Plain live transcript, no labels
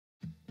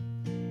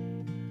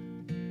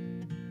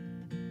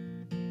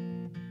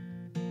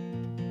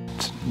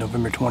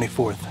November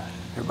 24th.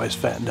 Everybody's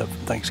fattened up for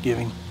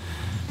Thanksgiving,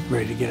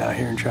 ready to get out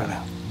here and try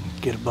to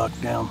get a buck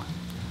down.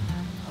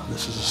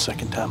 This is the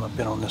second time I've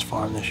been on this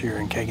farm this year,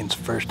 and Kagan's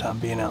first time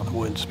being out in the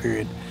woods,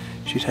 period.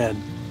 She's had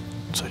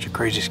such a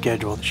crazy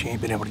schedule that she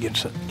ain't been able to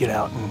get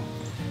out and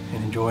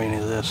enjoy any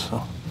of this.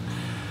 So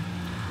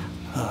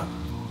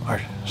our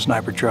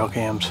sniper trail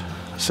cams,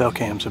 cell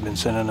cams have been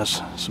sending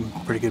us some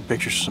pretty good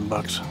pictures of some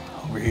bucks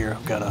over here.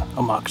 I've got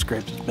a mock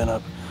scrape that's been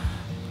up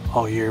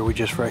all year. We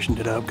just freshened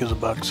it up because the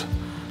bucks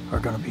are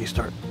going to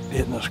start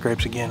hitting those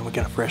scrapes again. We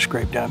got a fresh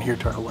scrape down here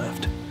to our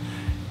left,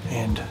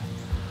 and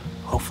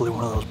hopefully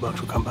one of those bucks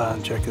will come by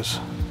and check this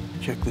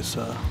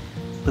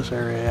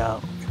area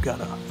out. We've got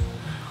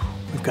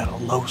a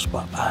low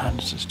spot behind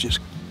us that's just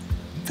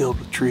filled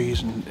with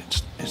trees, and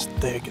it's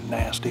thick and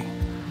nasty.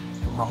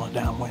 And we're on the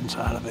downwind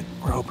side of it.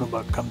 We're hoping a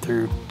buck will come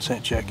through,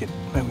 scent check it,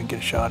 maybe we can get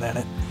a shot at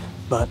it.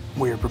 But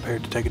we are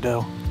prepared to take a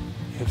doe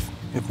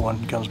if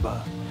one comes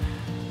by.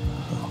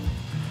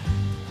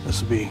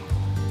 So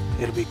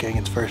it'll be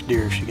Kagan's first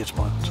deer if she gets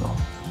one. So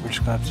we're just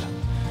gonna have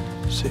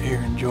to sit here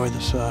and enjoy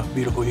this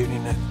beautiful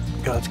evening that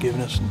God's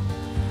given us, and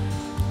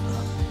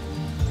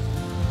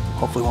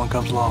hopefully one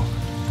comes along.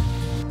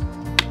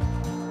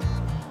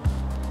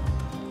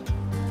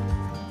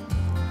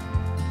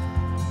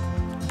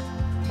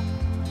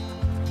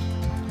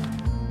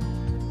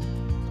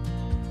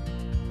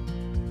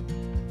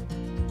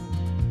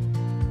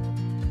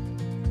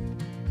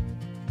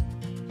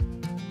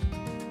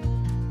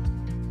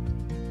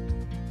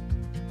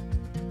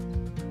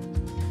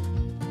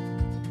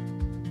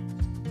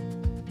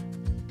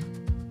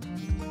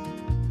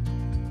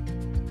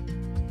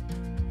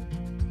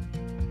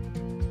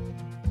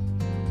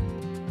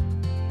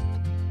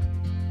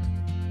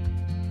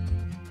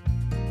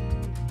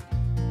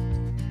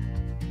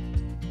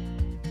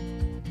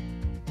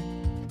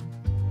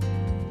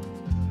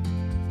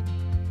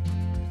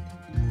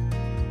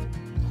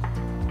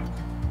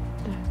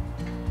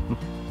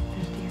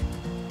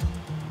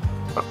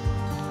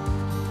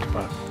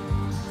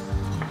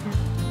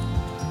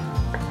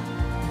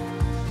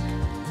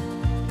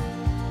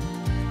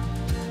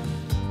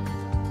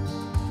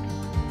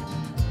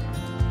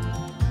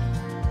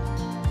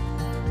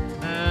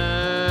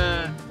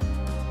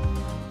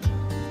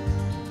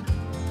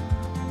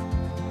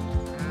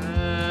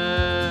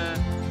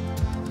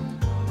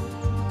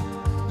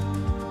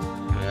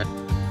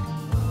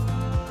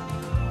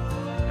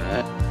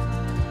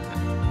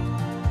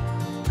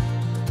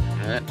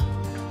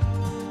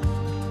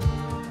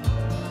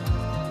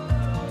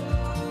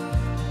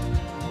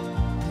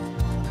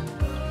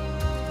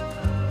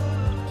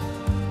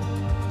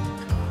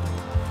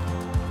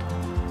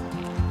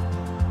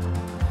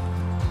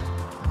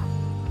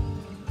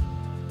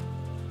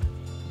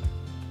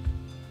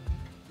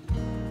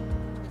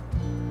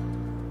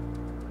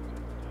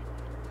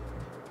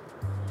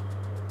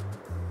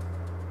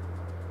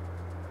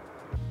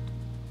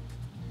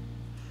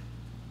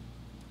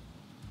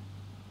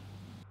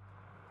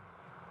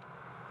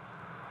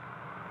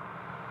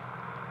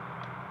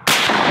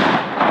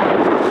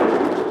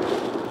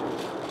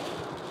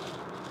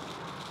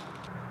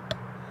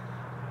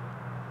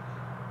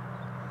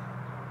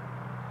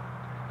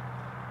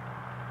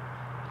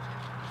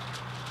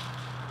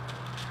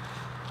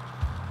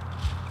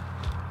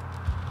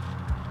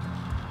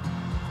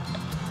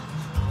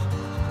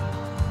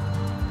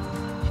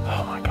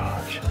 Oh my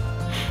gosh.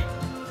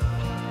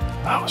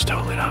 I was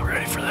totally not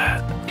ready for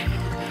that.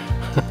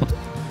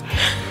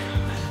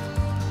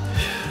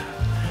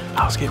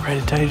 I was getting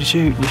ready to tell you to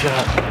shoot, and you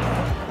shot.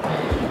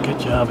 Good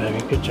job, baby.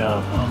 Good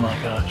job. Oh my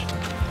gosh.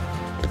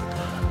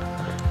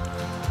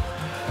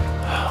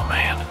 Oh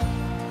man.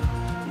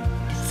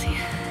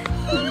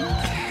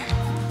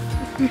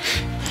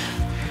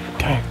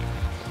 Okay.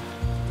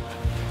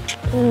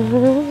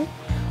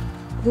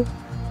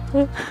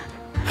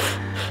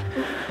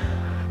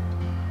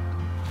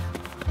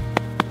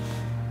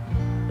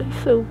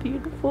 It's so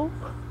beautiful.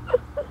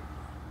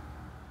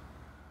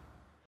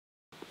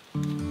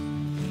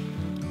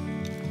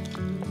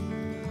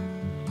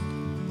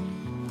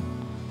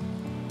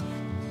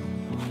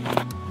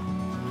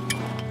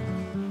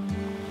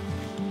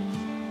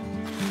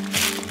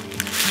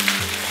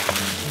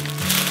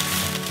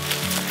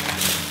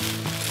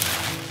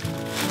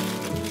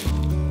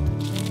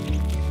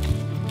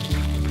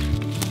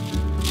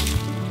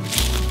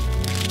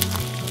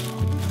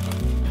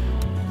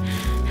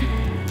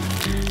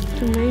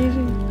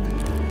 Amazing.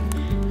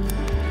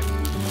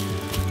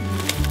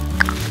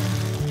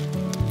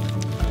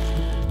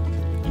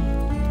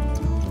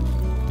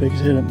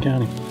 Biggest hit up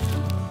county.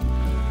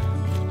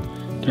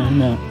 Count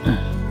him out.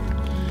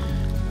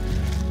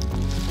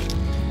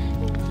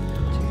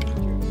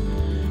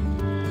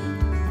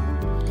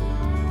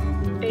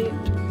 8.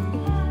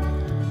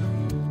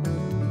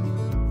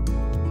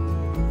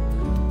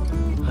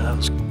 That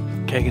was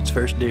Kagan's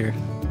first deer.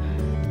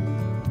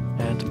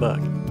 And it's a buck.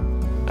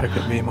 I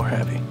couldn't be more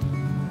happy.